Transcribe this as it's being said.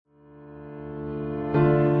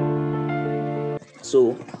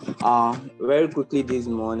So, very quickly this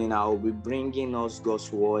morning, I will be bringing us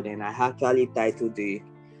God's word, and I actually titled the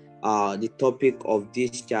topic of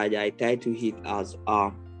this charge. I titled it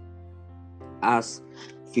as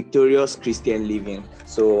victorious Christian living.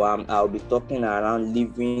 So, I'll be talking around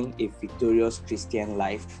living a victorious Christian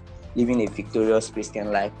life. Living a victorious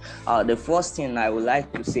Christian life. The first thing I would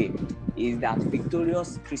like to say is that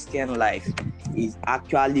victorious Christian life is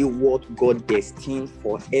actually what God destined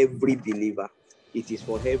for every believer. It is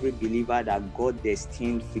for every believer that God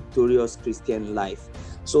destined victorious Christian life.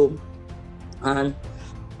 So, and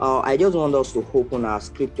I just want us to open our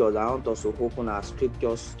scriptures. I want us to open our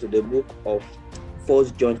scriptures to the book of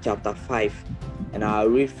 1 John chapter 5, and I'll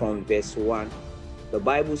read from verse 1. The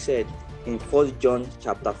Bible said in 1 John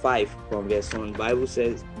chapter 5 from verse 1,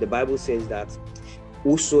 the Bible says that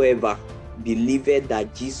whosoever believeth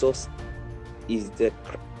that Jesus is the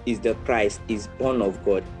Christ is born of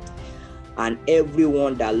God, and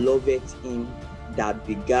everyone that loveth him that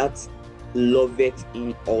begat loveth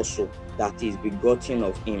him also that is begotten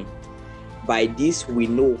of him. By this we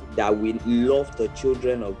know that we love the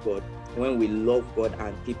children of God, when we love God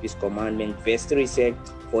and keep his commandment. Verse 3 said,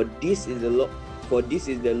 For this is the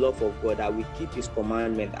love of God, that we keep his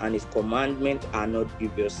commandment, and his commandments are not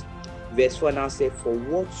grievous. Verse 4 now said, For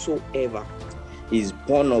whatsoever is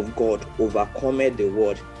born of God overcometh the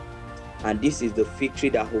world. And this is the victory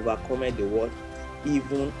that overcometh the world,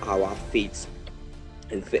 even our faith.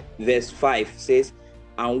 And verse 5 says,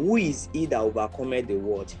 And who is he that overcometh the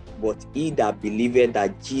world, but he that believeth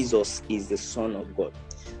that Jesus is the Son of God?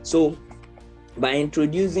 So, by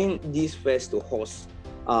introducing this verse to us,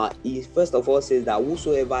 he first of all says that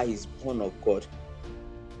whosoever is born of God,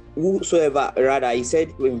 he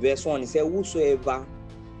said in verse 1, he said, whosoever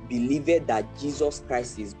believeth that Jesus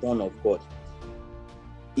Christ is born of God,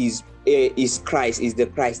 is the Christ,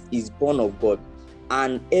 is born of God,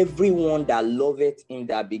 and everyone that loveth him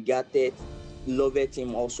that begatteth loveth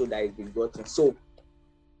him also that is begotten. So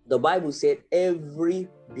the Bible said every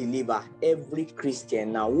believer, every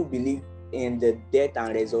Christian now who believe in the death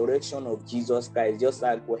and resurrection of Jesus Christ, just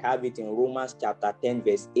like we have it in Romans chapter 10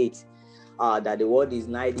 verse 8, that the word is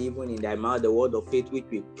nigh even in thy mouth, the word of faith which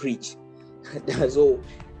we preach. So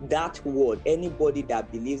that word, anybody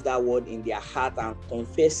that believes that word in their heart and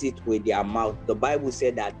confess it with their mouth, the Bible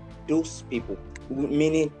said that those people,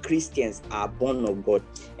 meaning Christians, are born of God.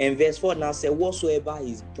 And verse 4 now says, whatsoever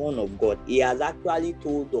is born of God. He has actually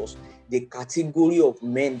told us the category of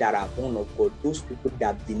men that are born of God, those people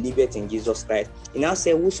that believe it in Jesus Christ. He now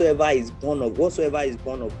says, whatsoever is born of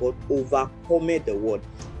God overcometh the world.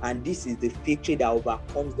 And this is the victory that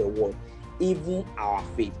overcomes the world, even our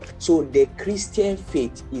faith. So the Christian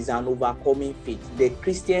faith is an overcoming faith. The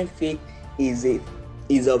Christian faith is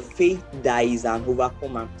a faith that is an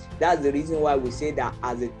overcomer. That's the reason why we say that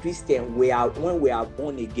as a Christian, when we are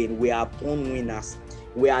born again, we are born winners.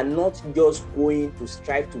 We are not just going to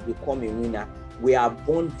strive to become a winner. We are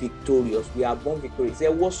born victorious. It says,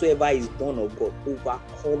 whatsoever is born of God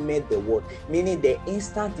overcometh the world. Meaning the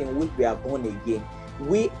instant in which we are born again,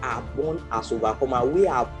 we are born as overcomers. We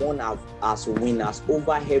are born as winners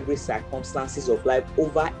over every circumstances of life,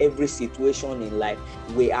 over every situation in life.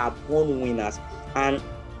 We are born winners. And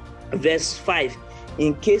verse 5,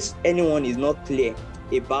 in case anyone is not clear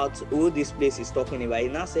about who this place is talking about,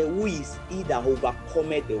 it now says, who is he that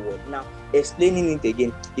overcometh the world? Now, explaining it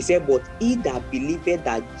again, he said, but he that believeth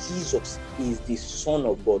that Jesus is the Son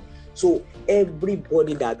of God. So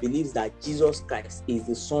everybody that believes that Jesus Christ is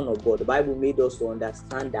the Son of God, the Bible made us to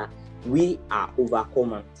understand that we are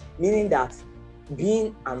overcomers, meaning that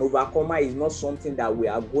being an overcomer is not something that we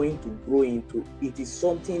are going to grow into. It is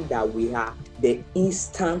something that we are the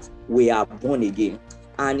instant we are born again.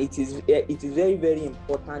 And it is very, very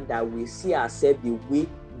important that we see ourselves the way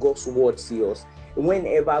God's word sees us.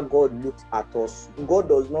 Whenever God looks at us, God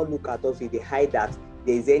does not look at us with the eye that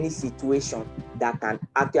there is any situation that can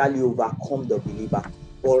actually overcome the believer,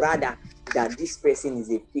 but rather that this person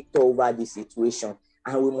is a victor over this situation.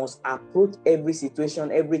 And we must approach every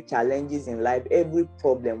situation, every challenges in life, every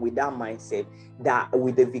problem with that mindset, that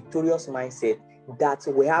with the victorious mindset, that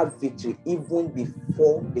we have victory even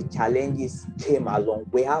before the challenges came along.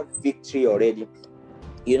 We have victory already.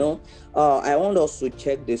 I want us to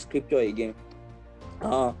check the scripture again.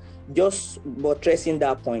 Just buttressing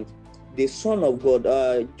that point, the Son of God,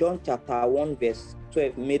 John chapter 1 verse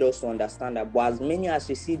 12 made us to understand that, but as many as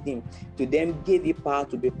received him, to them gave he power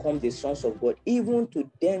to become the sons of God, even to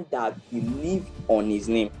them that believe on his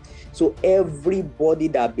name. So everybody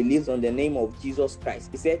that believes on the name of Jesus Christ,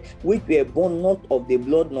 he said, which were born not of the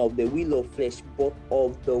blood nor of the will of flesh, but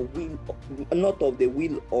of the will, not of the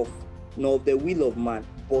will of nor of the will of man,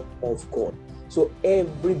 but of God. So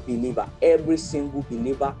every believer, every single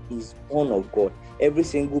believer is born of God. Every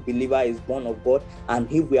single believer is born of God. And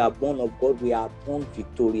if we are born of God, we are born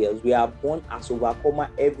victorious. We are born as overcomer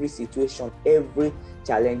every situation, every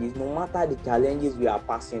challenges. No matter the challenges we are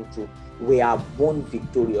passing through, we are born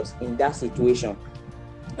victorious in that situation.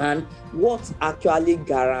 And what actually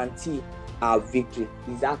guarantees our victory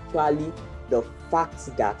is actually the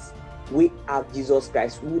fact that we have Jesus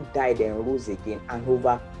Christ, who died and rose again and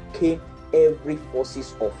overcame every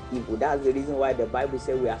forces of evil. That's the reason why the Bible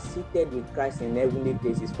says we are seated with Christ in heavenly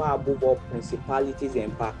places, far above all principalities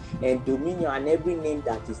and power and dominion and every name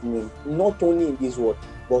that is named, not only in this world,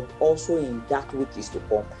 but also in that which is to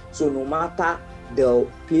come. So no matter the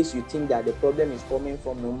place you think that the problem is coming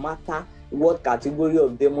from, no matter what category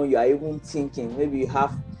of demon you are even thinking, maybe you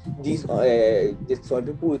have this some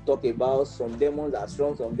people will talk about some demons are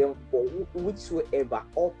strong, some demons, but whichsoever,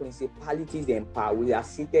 all principalities and power, we are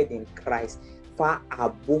seated in Christ, far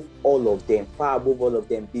above all of them, far above all of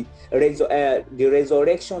them. The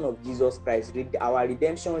resurrection of Jesus Christ, our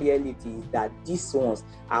redemption reality is that these ones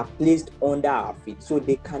are placed under our feet, so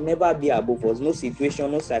they can never be above us. No situation,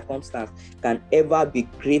 no circumstance can ever be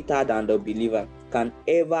greater than the believer, can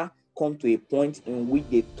ever come to a point in which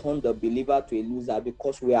they turn the believer to a loser,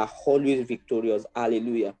 because we are always victorious.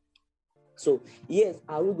 Hallelujah. So yes,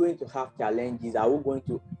 are we going to have challenges? Are we going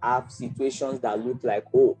to have situations that look like,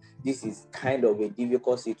 oh, this is kind of a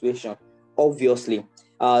difficult situation? Obviously.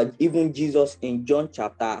 Even Jesus in John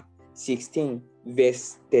chapter 16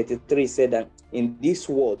 verse 33 said that in this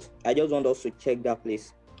world, I just want us to check that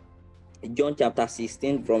place. John chapter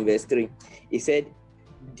 16 from verse 3, he said,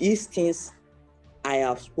 these things I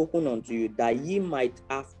have spoken unto you, that ye might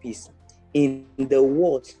have peace. In the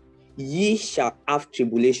world ye shall have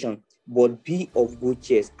tribulation, but be of good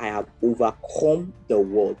cheer. I have overcome the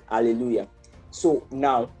world. Hallelujah. So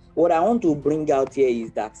now, what I want to bring out here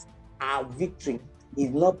is that our victory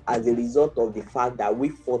is not as a result of the fact that we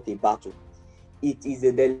fought a battle. It is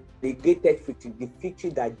a delegated victory, the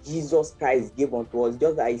victory that Jesus Christ gave unto us.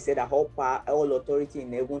 Just as he said, that all power, all authority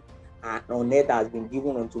in heaven and on earth has been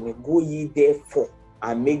given unto me. Go ye therefore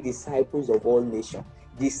and make disciples of all nations.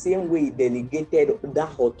 The same way he delegated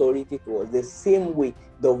that authority to us, the same way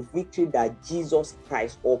the victory that Jesus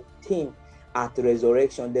Christ obtained at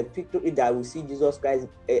resurrection, the victory that we see Jesus Christ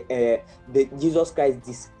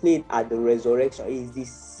displayed at the resurrection, is the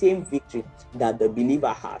same victory that the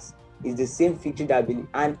believer has. Is the same victory that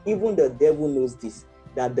and even the devil knows this,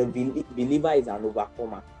 that the believer is an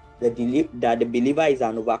overcomer. That the believer is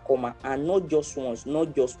an overcomer, and not just once,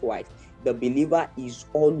 not just twice. The believer is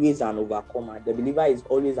always an overcomer. The believer is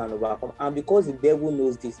always an overcomer. And because the devil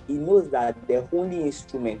knows this, he knows that the only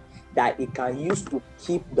instrument that he can use to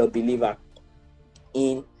keep the believer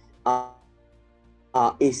in a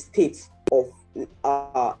state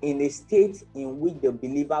in which the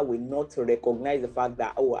believer will not recognize the fact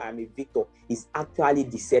that, oh, I'm a victor, is actually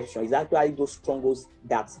deception. It's actually those strongholds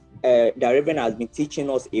that the Reverend has been teaching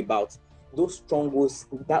us about. Those strongholds,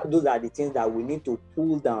 those are the things that we need to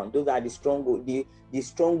pull down. Those are the stronghold, the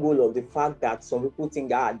stronghold of the fact that some people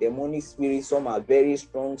think demonic spirits, some are very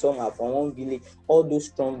strong, some are from one village. All those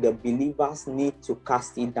strong, the believers need to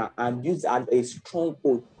cast it down and use as a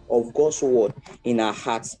stronghold of God's word in our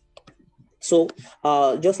hearts. So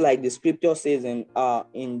just like the scripture says in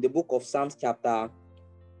the book of Psalms chapter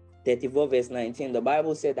 34 verse 19, the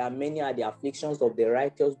Bible said that many are the afflictions of the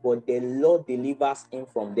righteous, but the Lord delivers him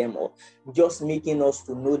from them all. Just making us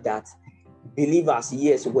to know that believers,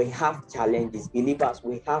 yes, we have challenges. Believers,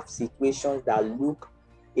 we have situations that look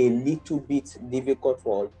a little bit difficult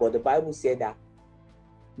for us, but the Bible said that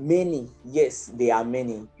many, yes, there are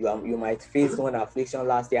many. You might face one affliction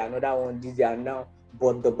last year, another one this year now,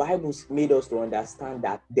 but the Bible made us to understand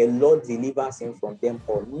that the Lord delivers him from them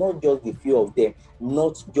all, not just the few of them,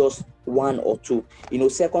 not just one or two. 2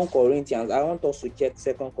 Corinthians, I want us to check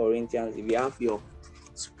 2 Corinthians. If you have your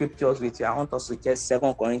scriptures with you, I want us to check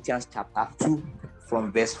 2 Corinthians chapter 2 from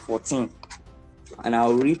verse 14. And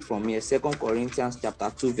I'll read from here, 2 Corinthians chapter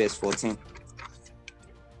 2 verse 14.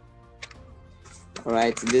 All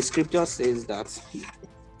right, the scripture says that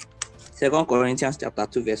 2 Corinthians chapter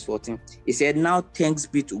 2 verse 14, he said, now thanks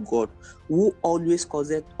be to God, who always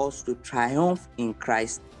causeth us to triumph in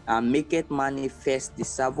Christ, and maketh manifest the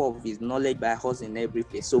savour of his knowledge by us in every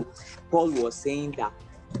place. So Paul was saying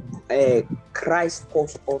that Christ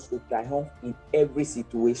caused us to triumph in every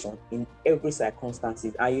situation, in every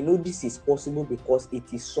circumstances. And this is possible because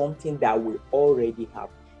it is something that we already have.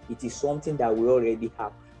 It is something that we already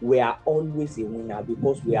have. We are always a winner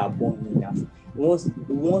because we are born winners.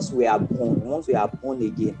 once we are born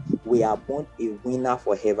again, we are born a winner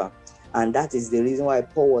forever. And that is the reason why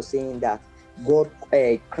Paul was saying that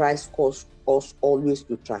Christ calls us always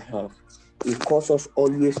to triumph. He calls us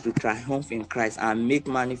always to triumph in Christ and make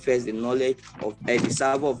manifest the knowledge of the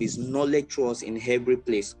server of his knowledge to us in every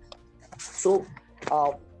place. So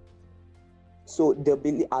as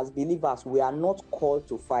believers, we are not called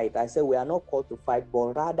to fight. I said we are not called to fight,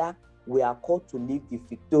 but rather we are called to live the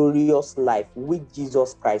victorious life which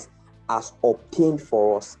Jesus Christ has obtained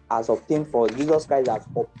for us. Jesus Christ has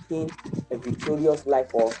obtained a victorious life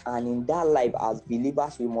for us, and in that life, as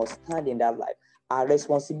believers, we must stand in that life. Our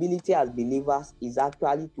responsibility as believers is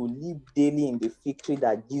actually to live daily in the victory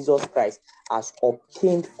that Jesus Christ has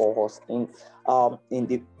obtained for us, in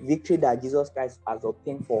the victory that Jesus Christ has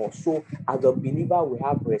obtained for us. So as a believer, we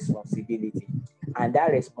have responsibility, and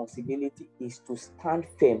that responsibility is to stand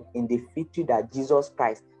firm in the victory that Jesus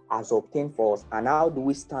Christ has obtained for us. And how do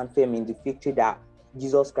we stand firm in the victory that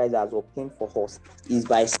Jesus Christ has obtained for us? Is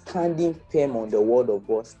by standing firm on the word of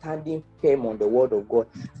God,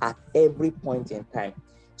 at every point in time.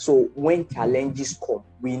 So when challenges come,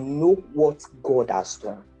 we know what God has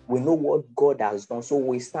done. So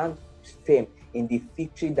we stand firm in the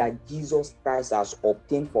victory that Jesus Christ has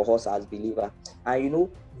obtained for us as believers. And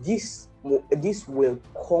this will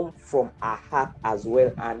come from our heart as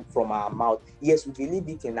well and from our mouth. Yes, we believe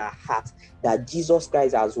it in our heart that Jesus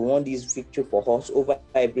Christ has won this victory for us over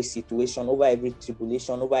every situation, over every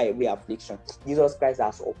tribulation, over every affliction. Jesus Christ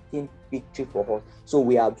has obtained victory for us. So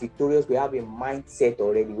we are victorious. We have a mindset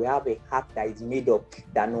already. We have a heart that is made up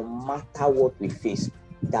that no matter what we face,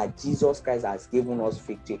 that Jesus Christ has given us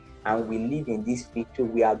victory, and we live in this victory.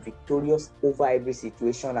 We are victorious over every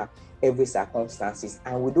situation and every circumstances,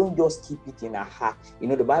 and we don't just keep it in our heart.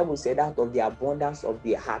 The Bible said, out of the abundance of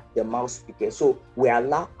the heart the mouth speaketh. So we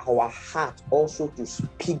allow our heart also to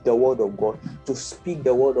speak the word of God, to say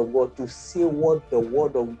what the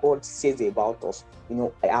word of God says about us.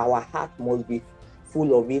 Our heart must be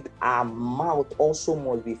full of it. Our mouth also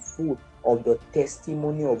must be full of the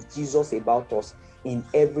testimony of Jesus about us in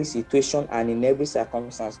every situation and in every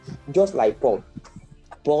circumstance. Just like Paul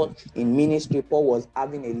in ministry, Paul was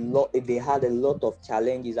having they had a lot of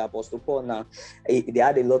challenges. Apostle Paul now, they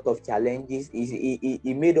had a lot of challenges.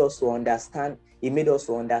 He made us to understand. He made us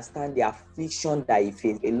to understand the affliction that he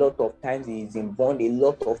faced. A lot of times he is in bond. A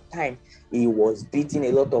lot of times he was beaten.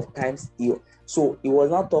 A lot of times So he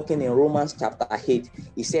was not talking in Romans chapter 8.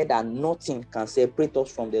 He said that nothing can separate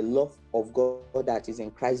us from the love of God that is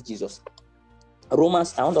in Christ Jesus. I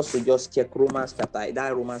want us to just check Romans chapter 8.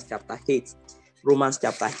 Romans chapter 8.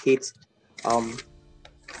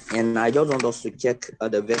 And I just want us to check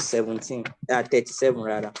the verse 37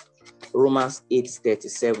 rather. Romans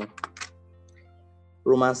 8:37.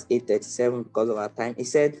 Romans 8:37, because of our time. He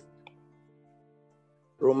said,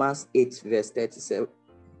 Romans 8 verse 37.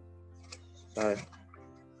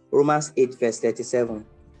 Romans 8 verse 37.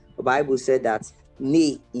 The Bible said that,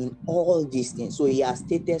 nay, in all these things. So he has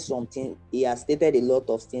stated something. He has stated a lot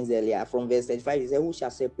of things earlier. From verse 35, he said, who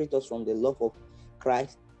shall separate us from the love of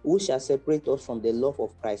Christ? Who shall separate us from the love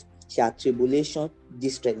of Christ? Shall tribulation,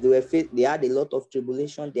 distress? They had a lot of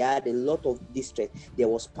tribulation. They had a lot of distress. There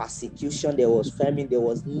was persecution. There was famine. There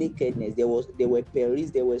was nakedness. They were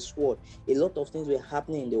perished. There were sword. A lot of things were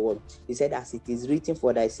happening in the world. He said, as it is written,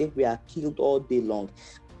 for thy sake we are killed all day long.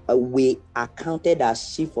 We are counted as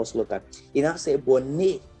sheep for slaughter. He now said, but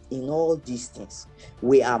nay, in all these things,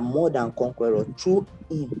 we are more than conquerors through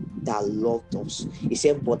him that loved us. He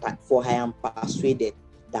said, for I am persuaded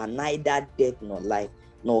that neither death nor life,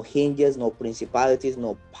 nor angels, nor principalities,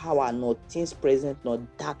 nor power, nor things present, nor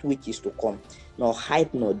that which is to come, nor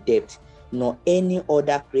height, nor depth, nor any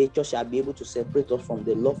other creature shall be able to separate us from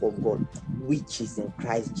the love of God, which is in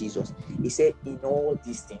Christ Jesus. He said, in all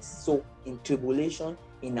these things. So in tribulation,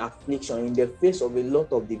 in affliction, in the face of a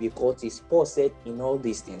lot of difficulties, Paul said, in all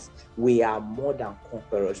these things, we are more than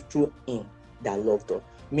conquerors through him that loved us.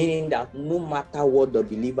 Meaning that no matter what the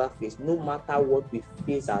believer faces, no matter what we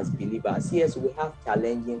face as believers, yes, we have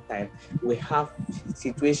challenging times, we have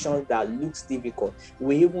situations that looks difficult,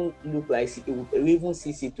 we even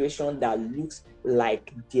see situations that looks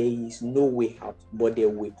like there is no way out, but there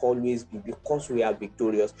will always be, because we are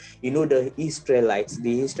victorious. The Israelites,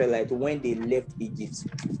 when they left Egypt,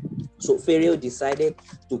 so Pharaoh decided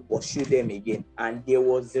to pursue them again, and there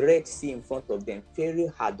was the Red Sea in front of them.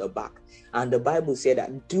 Pharaoh had the back, and the Bible said that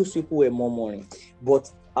those people were murmuring.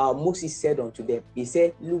 But Moses said unto them, he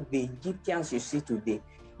said, look, the Egyptians you see today,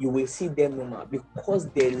 you will see them no more, because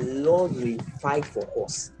the Lord will fight for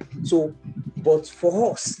us. So But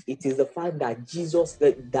for us, it is the fact that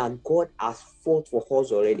that God has fought for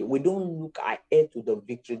us already. We don't look ahead to the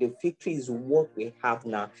victory. The victory is what we have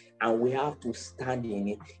now, and we have to stand in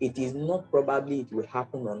it. It is not probably it will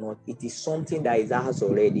happen or not. It is something that is ours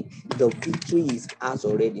already. The victory is ours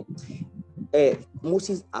already.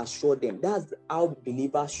 Moses assured them. That's how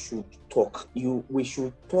believers should talk. We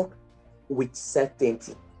should talk with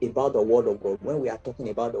certainty about the word of God. When we are talking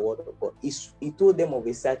about the word of God, he told them of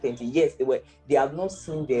a certainty. Yes, they have not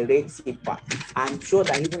seen the Red Sea part. I'm sure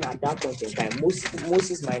that even at that point in time,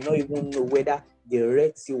 Moses might not even know whether the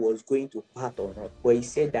Red Sea was going to part or not. But he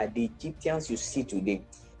said that the Egyptians you see today,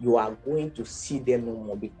 you are going to see them no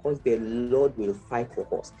more, because the Lord will fight for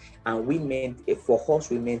us. And we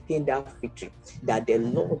maintain that victory, that the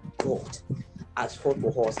Lord God has fought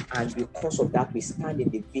for us, and because of that, we stand in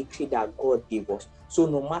the victory that God gave us. So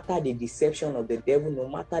no matter the deception of the devil, no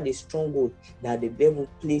matter the stronghold that the devil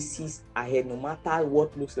places ahead, no matter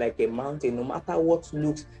what looks like a mountain, no matter what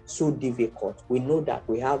looks so difficult, we know that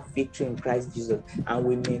we have victory in Christ Jesus, and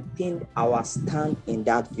we maintain our stand in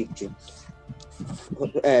that victory.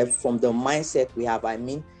 From the mindset we have,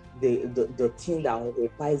 the thing that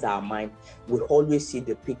occupies our mind, we always see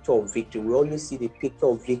the picture of victory. We always see the picture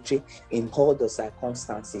of victory in all the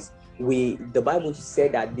circumstances. The Bible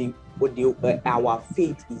said that our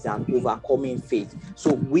faith is an overcoming faith.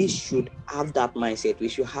 So we should have that mindset. We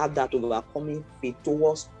should have that overcoming faith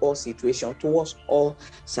towards all situations, towards all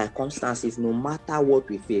circumstances, no matter what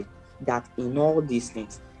we face. That in all these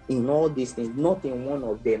things, not in one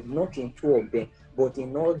of them, not in two of them, but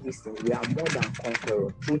in all these things, we are more than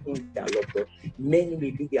conquerors through him that loved us. Many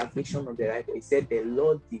may be the affliction of the righteous. He said, the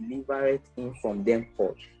Lord delivereth him from them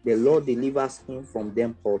all. The Lord delivers him from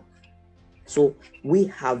them all. So we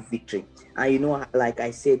have victory. And like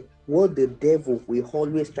I said, what the devil will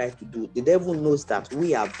always try to do, the devil knows that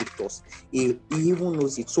we are victors. He even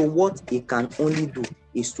knows it. So what he can only do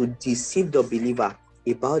is to deceive the believer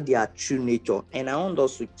about their true nature. And I want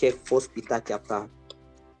us to check 1 Peter chapter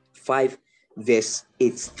 5 verse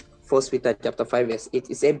 8. 1 Peter chapter 5 verse 8.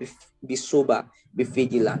 It said, be sober, be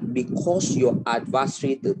vigilant, because your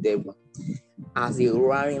adversary the devil, as a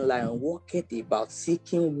roaring lion, walketh about,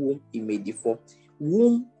 seeking whom he may devour,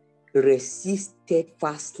 whom resist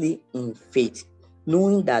steadfastly in faith,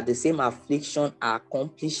 knowing that the same affliction are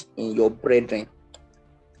accomplished in your brethren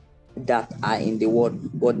that are in the world.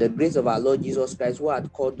 But the grace of our Lord Jesus Christ, who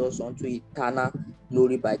had called us unto eternal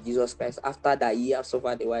glory by Jesus Christ, after that ye have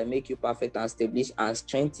suffered a while, make you perfect and establish and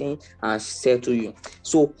strengthen and settle you.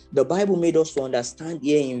 So the Bible made us to understand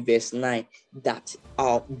here in verse 9 that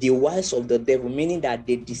the wiles of the devil, meaning that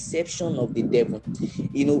the deception of the devil,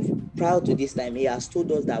 prior to this time, he has told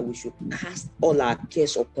us that we should cast all our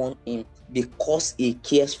cares upon him, because he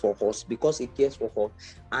cares for us,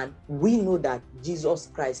 and we know that Jesus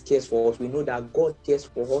Christ cares for us. We know that God cares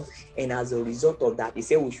for us, and as a result of that, he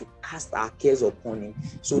said we should cast our cares upon him.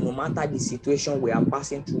 So no matter the situation we are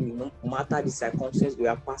passing through, no matter the circumstances we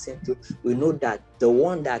are passing through, we know that the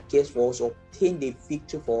one that cares for us obtained the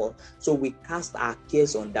victory for us. So we cast our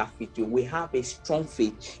cares on that victory. We have a strong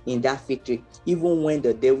faith in that victory, even when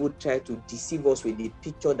the devil tried to deceive us with the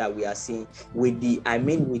picture that we are seeing, with the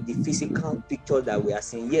physical picture that we are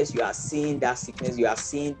seeing. Yes, you are seeing that sickness, you are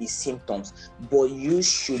seeing the symptoms, but you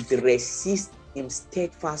should resist him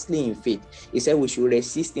steadfastly in faith. He said we should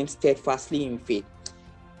resist him steadfastly in faith.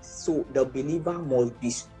 So the believer must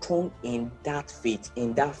be strong in that faith,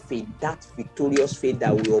 that victorious faith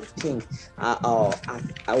that we obtained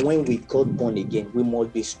when we got born again. We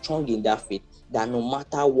must be strong in that faith, that no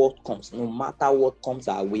matter what comes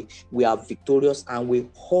our way, we are victorious, and we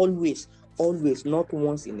always, not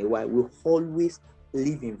once in a while, we always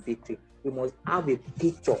live in victory. We must have a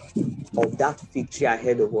picture of that victory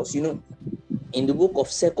ahead of us. In the book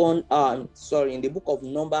of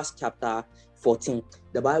Numbers chapter 14,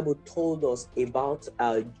 the Bible told us about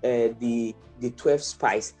the 12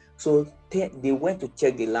 spies. So they went to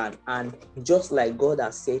check the land, and just like God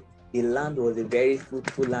has said, the land was a very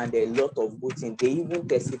fruitful land, a lot of good things. They even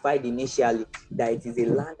testified initially that it is a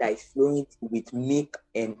land that is flowing with milk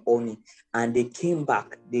and honey. And they came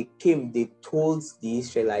back, they told the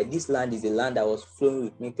Israelites, this land is a land that was flowing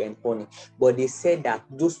with milk and honey. But they said that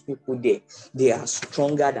those people there, they are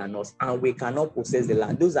stronger than us, and we cannot possess the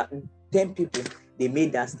land. Those are 10 people. They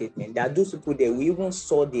made that statement, that those people there, we even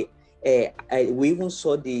saw the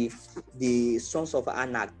sons of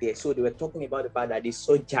Anak there. So they were talking about the fact that they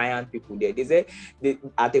saw giant people there. They said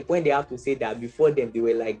at the point they have to say that before them they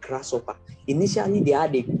were like grasshopper. Initially they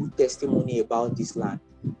had a good testimony about this land,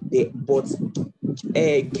 but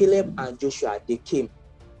Caleb and Joshua, they came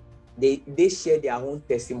they share their own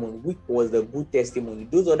testimony, which was the good testimony.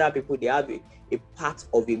 Those other people, they have a part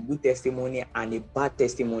of a good testimony and a bad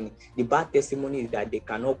testimony. The bad testimony is that they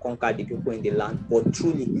cannot conquer the people in the land, but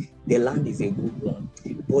truly the land is a good one.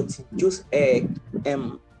 But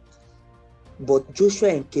Joshua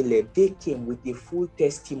and Caleb, they came with a full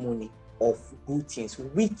testimony of good things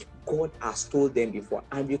which God has told them before.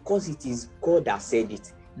 And because it is God that said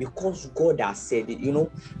it, because God has said it,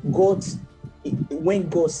 when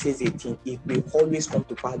God says a thing, it will always come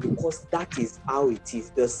to pass, because that is how it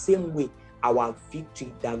is. The same way our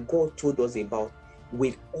victory that God told us about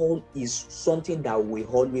with all is something that we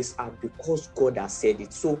always have, because God has said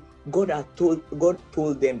it. So God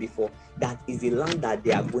told them before that is the land that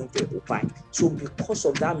they are going to occupy. So because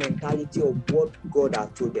of that mentality of what God has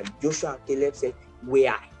told them, Joshua and Caleb said, we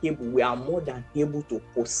are more than able to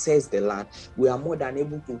possess the land. We are more than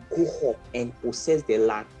able to go up and possess the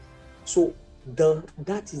land. So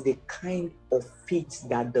that is the kind of faith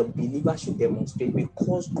that the believer should demonstrate,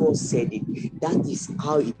 because God said it. That is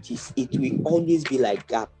how it is. It will always be like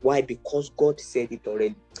that. Why? Because God said it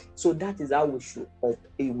already. So that is how we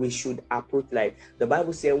should approach life. The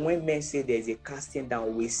Bible says when men say there's a casting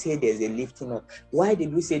down, we say there's a lifting up. Why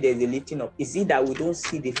did we say there's a lifting up? Is it that we don't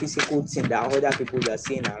see the physical thing that other people are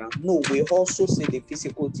seeing around? No, we also see the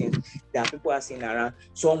physical things that people are seeing around.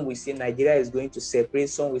 Some will say Nigeria is going to separate.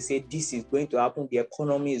 Some will say this is going to happen. The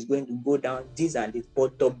economy is going to go down. This and this.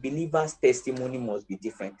 But the believer's testimony must be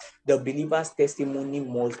different. The believer's testimony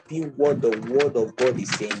must be what the word of God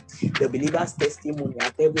is saying. The believer's testimony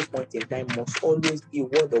at every point in time must always be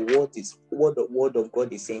what the word of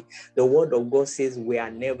God is saying. The word of God says we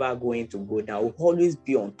are never going to go down. We'll always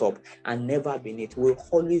be on top and never beneath. We'll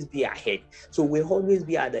always be ahead. So we'll always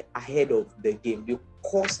be ahead of the game,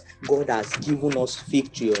 because God has given us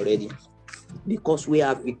victory already. Because we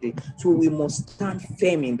have victory. So we must stand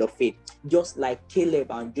firm in the faith, just like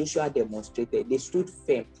Caleb and Joshua demonstrated. They stood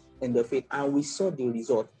firm in the faith, and we saw the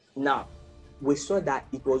result. Now, we saw that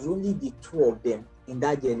it was only the two of them in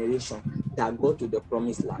that generation that got to the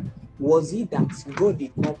promised land. Was it that God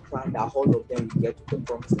did not plan that all of them would get to the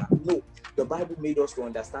promised land? No. The Bible made us to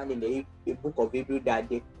understand in the book of Hebrews that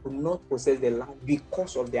they could not possess the land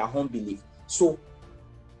because of their unbelief. So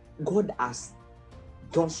God has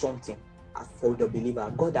done something for the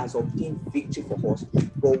believer. God has obtained victory for us.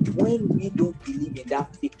 But when we don't believe in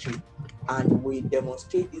that victory, and we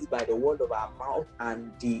demonstrate this by the word of our mouth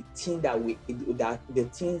and the things that we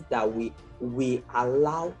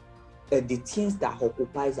allow, the things that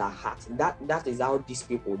occupies our heart, that is how these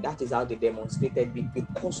people, that is how they demonstrated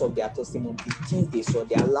because of their testimony. The things they saw,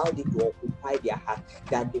 they allowed it to occupy their heart,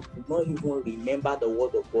 that they could not even remember the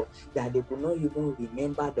word of God, that they could not even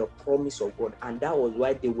remember the promise of God, and that was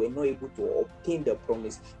why they were not able to obtain the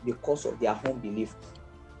promise, because of their unbelief.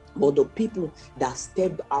 But the people that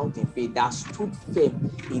stepped out in faith, that stood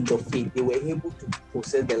firm in the faith, they were able to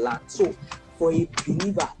possess the land. So for a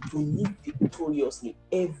believer to live victoriously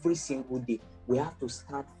every single day, we have to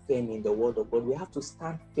stand firm in the word of God. We have to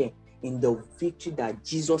stand firm in the victory that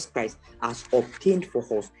Jesus Christ has obtained for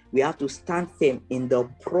us. We have to stand firm in the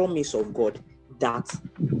promise of God, that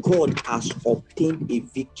God has obtained a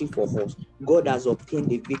victory for us. God has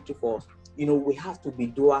obtained a victory for us. We have to be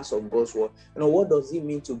doers of God's word. What does it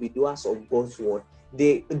mean to be doers of God's word?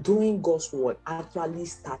 Doing God's word actually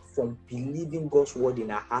starts from believing God's word in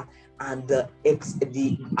our heart, and our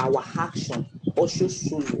action also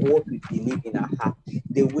shows what we believe in our heart.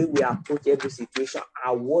 The way we approach every situation,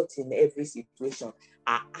 our words in every situation,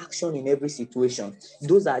 our action in every situation,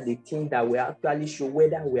 those are the things that will actually show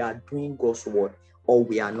whether we are doing God's word or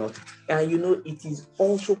we are not. And it is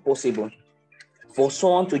also possible for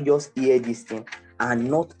someone to just hear this thing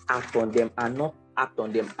and not act on them,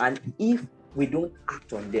 and if we don't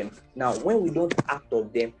act on them, now when we don't act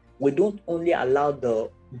on them, we don't only allow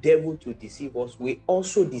the devil to deceive us, we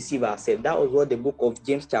also deceive ourselves. That was what the book of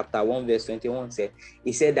James chapter 1 verse 21 said.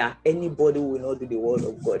 He said that anybody who will not do the word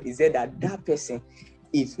of God, he said that person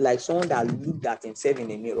is like someone that looked at himself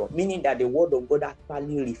in a mirror, meaning that the word of God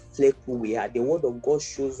actually reflects who we are. The word of God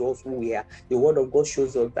shows us who we are. The word of God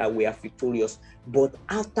shows us that we are victorious. But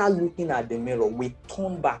after looking at the mirror, we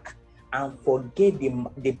turn back and forget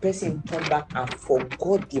the person turned back and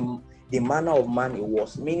forgot the manner of man it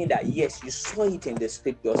was, meaning that yes, you saw it in the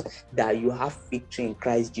scriptures that you have victory in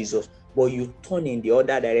Christ Jesus, but you turn in the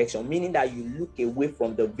other direction, meaning that you look away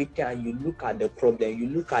from the victory and you look at the problem, you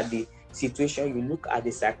look at the situation, you look at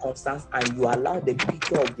the circumstance, and you allow the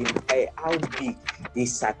picture of how big the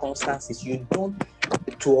circumstances, you don't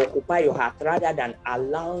to occupy your heart, rather than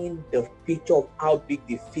allowing the picture of how big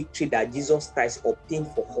the victory that Jesus Christ obtained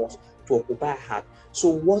for us to occupy our heart. So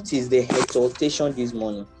what is the exhortation this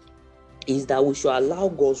morning? Is that we should allow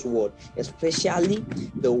God's word, especially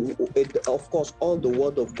of course, all the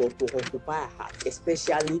word of God, to occupy our heart,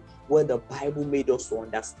 especially where the Bible made us to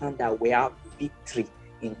understand that we have victory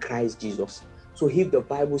in Christ Jesus. So if the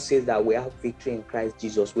Bible says that we have victory in Christ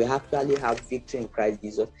Jesus, we actually have victory in Christ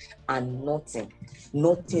Jesus, and nothing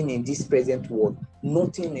in this present world,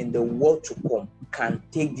 nothing in the world to come can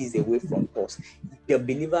take this away from us. The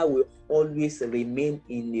believer will always remain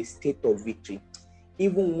in a state of victory.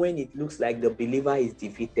 Even when it looks like the believer is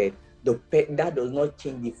defeated, that does not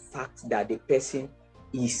change the fact that the person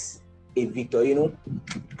is a victor.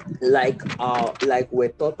 Like we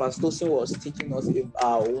thought Pastor Tosin was teaching us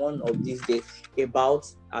one of these days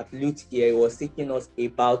about, at Lute here, he was teaching us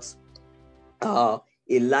about a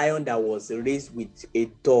lion that was raised with a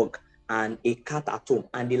dog and a cat at home,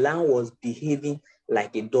 and the lion was behaving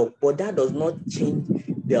like a dog. But that does not change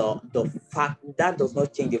the fact that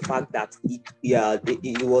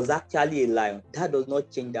it was actually a lion. That does not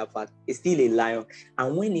change that fact. It's still a lion.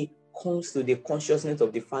 And when it comes to the consciousness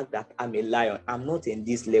of the fact that I'm a lion, I'm not in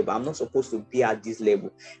this level, I'm not supposed to be at this level,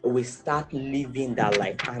 we start living that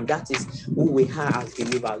life. And that is who we are as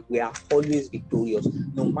believers. We are always victorious,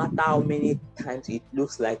 no matter how many times it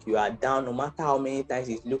looks like you are down, no matter how many times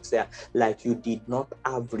it looks like you did not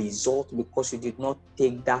have result because you did not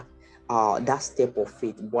take that step of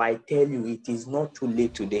faith. But I tell you, it is not too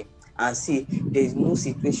late today. And see, there is no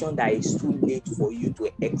situation that is too late for you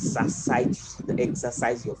to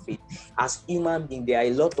exercise your faith. As human beings, there are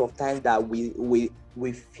a lot of times that we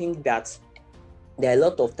think that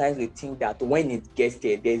when it gets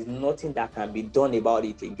there is nothing that can be done about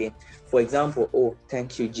it again. For example, oh,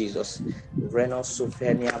 thank you, Jesus. There's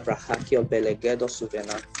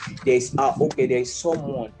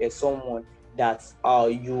someone that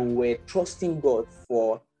you were trusting God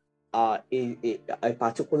for a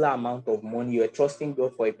particular amount of money. You are trusting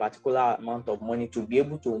God for a particular amount of money to be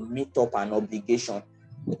able to meet up an obligation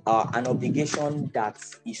that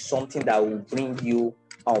is something that will bring you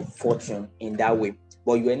fortune in that way.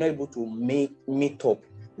 But you are not able to meet up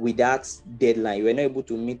with that deadline. You are not able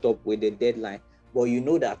to meet up with the deadline. But you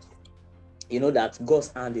know that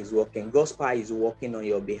God's hand is working. God's power is working on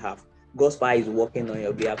your behalf. God's power is working on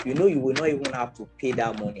your behalf. You will not even have to pay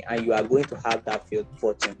that money, and you are going to have that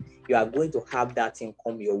fortune. You are going to have that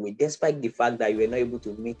income your way, despite the fact that you are not able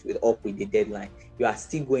to meet up with the deadline. You are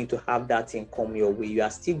still going to have that income your way. You are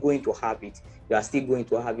still going to have it.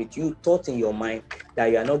 You thought in your mind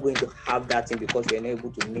that you are not going to have that thing because you are not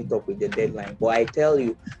able to meet up with the deadline. But I tell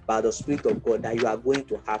you, by the Spirit of God, that you are going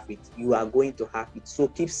to have it. You are going to have it. So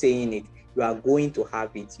keep saying it. You are going to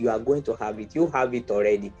have it. You are going to have it. You have it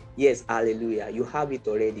already. Yes, hallelujah. You have it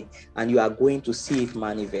already, and you are going to see it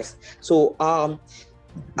manifest. So,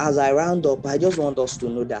 as I round up, I just want us to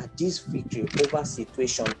know that this victory over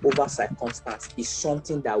situation, over circumstance, is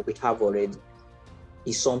something that we have already.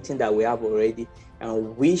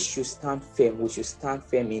 And we should stand firm. We should stand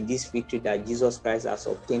firm in this victory that Jesus Christ has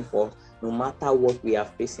obtained for us, no matter what we are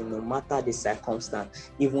facing, no matter the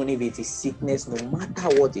circumstance, even if it is sickness, no matter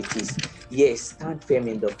what it is. Yes, stand firm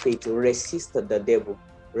in the faith. Resist the devil.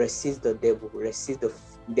 Resist the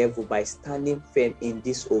devil by standing firm in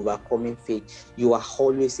this overcoming faith. You are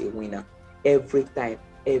always a winner. Every time,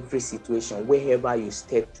 every situation, wherever you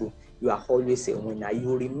step to, you are always a winner.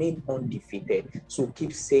 You remain undefeated. So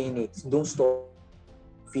keep saying it. Don't stop.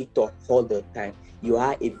 Victor all the time. You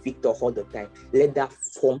are a victor all the time. Let that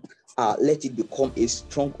form, let it become a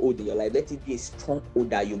stronghold in your life. Let it be a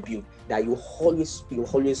stronghold that you build, that you always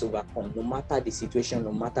overcome. No matter the situation,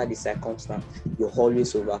 no matter the circumstance, you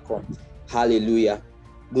always overcome. Hallelujah.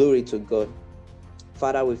 Glory to God.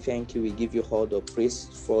 Father, we thank you. We give you all the praise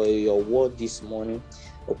for your word this morning.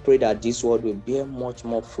 We pray that this word will bear much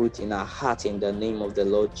more fruit in our heart in the name of the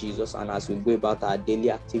Lord Jesus. And as we go about our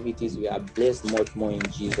daily activities, we are blessed much more in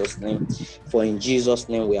Jesus' name. For in Jesus'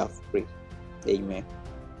 name we have prayed. Amen.